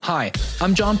Hi,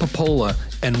 I'm John Papola,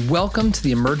 and welcome to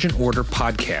the Emergent Order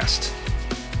Podcast.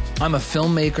 I'm a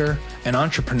filmmaker, an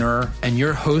entrepreneur, and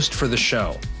your host for the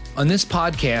show. On this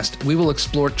podcast, we will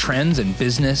explore trends in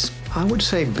business. I would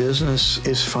say business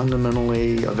is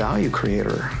fundamentally a value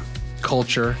creator.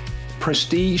 Culture.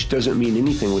 Prestige doesn't mean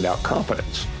anything without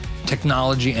competence.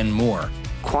 Technology, and more.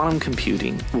 Quantum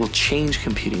computing will change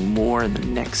computing more in the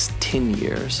next 10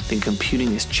 years than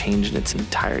computing has changed in its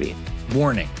entirety.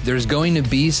 Warning, there's going to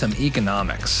be some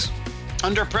economics.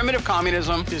 Under primitive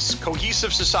communism, this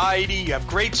cohesive society, you have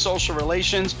great social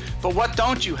relations, but what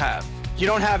don't you have? You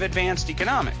don't have advanced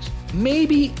economics.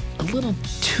 Maybe a little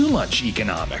too much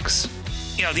economics.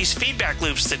 You know, these feedback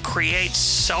loops that create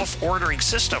self-ordering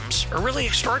systems are really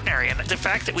extraordinary. And the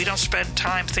fact that we don't spend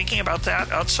time thinking about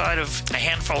that outside of a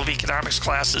handful of economics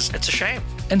classes, it's a shame.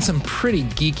 And some pretty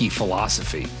geeky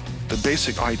philosophy. The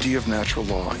basic idea of natural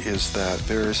law is that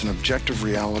there is an objective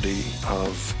reality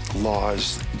of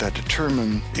laws that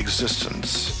determine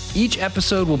existence. Each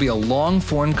episode will be a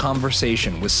long-form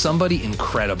conversation with somebody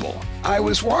incredible. I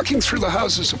was walking through the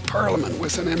Houses of Parliament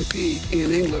with an MP in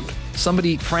England.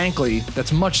 Somebody, frankly,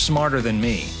 that's much smarter than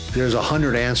me. There's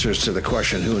 100 answers to the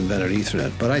question, who invented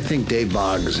Ethernet? But I think Dave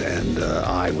Boggs and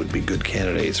I would be good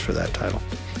candidates for that title.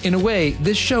 In a way,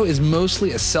 this show is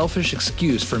mostly a selfish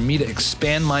excuse for me to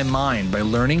expand my mind by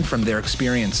learning from their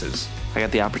experiences. I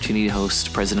got the opportunity to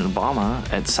host President Obama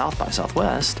at South by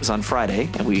Southwest. It was on Friday,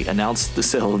 and we announced the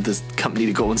sale of this company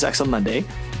to Goldman Sachs on Monday.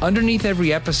 Underneath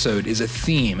every episode is a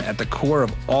theme at the core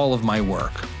of all of my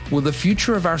work. Will the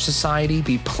future of our society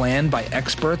be planned by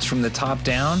experts from the top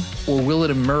down, or will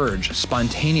it emerge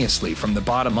spontaneously from the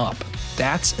bottom up?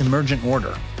 That's Emergent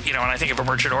Order. You know, when I think of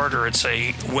Emergent Order, it's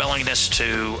a willingness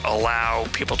to allow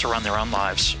people to run their own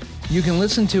lives. You can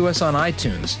listen to us on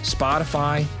iTunes,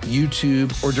 Spotify,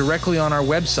 YouTube, or directly on our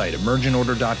website,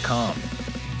 emergentorder.com.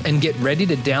 And get ready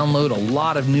to download a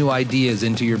lot of new ideas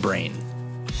into your brain.